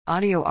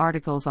Audio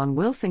articles on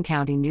Wilson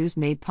County News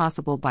made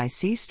possible by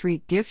C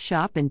Street Gift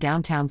Shop in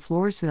downtown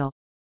Floresville.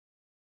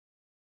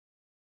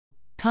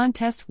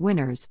 Contest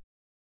winners.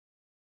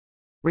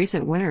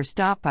 Recent winners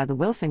stopped by the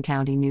Wilson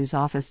County News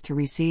office to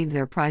receive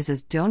their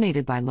prizes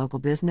donated by local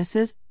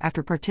businesses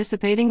after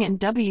participating in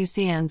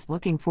WCN's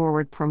Looking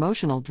Forward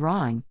promotional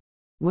drawing.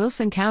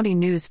 Wilson County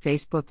News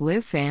Facebook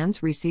Live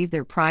fans received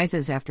their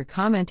prizes after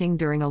commenting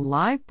during a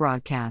live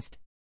broadcast.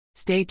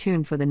 Stay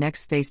tuned for the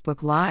next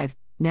Facebook Live,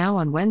 now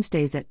on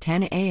Wednesdays at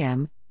 10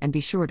 a.m., and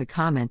be sure to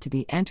comment to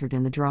be entered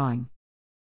in the drawing.